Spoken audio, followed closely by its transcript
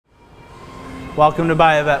Welcome to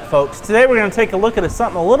Buy a Vet, folks. Today we're going to take a look at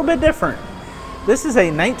something a little bit different. This is a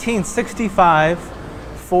 1965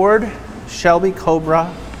 Ford Shelby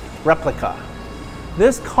Cobra Replica.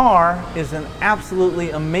 This car is in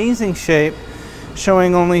absolutely amazing shape,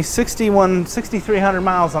 showing only 6,300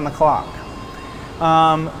 miles on the clock.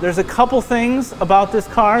 There's a couple things about this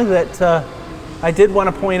car that I did want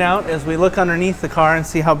to point out as we look underneath the car and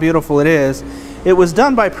see how beautiful it is. It was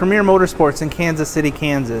done by Premier Motorsports in Kansas City,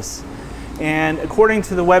 Kansas. And according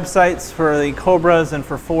to the websites for the Cobras and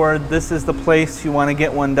for Ford, this is the place you want to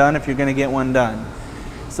get one done if you're going to get one done.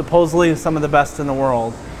 Supposedly some of the best in the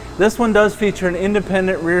world. This one does feature an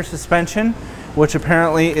independent rear suspension, which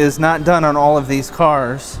apparently is not done on all of these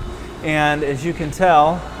cars. And as you can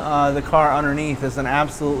tell, the car underneath is in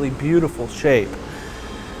absolutely beautiful shape.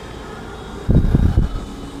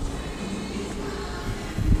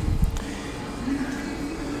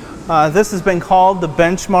 This has been called the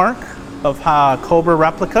benchmark of Cobra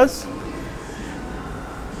replicas.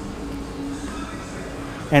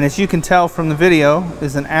 And as you can tell from the video,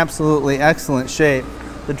 is in absolutely excellent shape.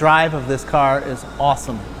 The drive of this car is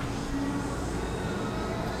awesome.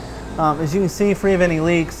 As you can see, free of any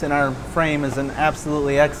leaks, and our frame is in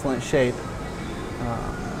absolutely excellent shape.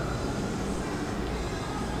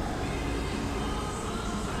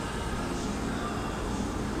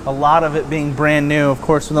 A lot of it being brand new, of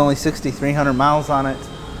course, with only 6,300 miles on it.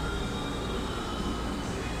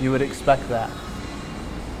 You would expect that.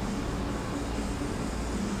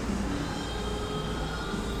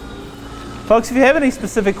 Folks, if you have any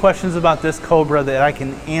specific questions about this Cobra that I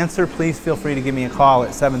can answer, please feel free to give me a call at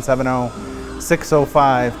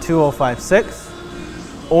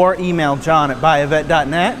 770-605-2056 or email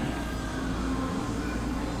john@buyavet.net,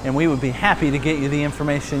 and we would be happy to get you the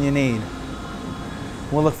information you need.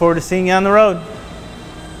 We'll look forward to seeing you on the road.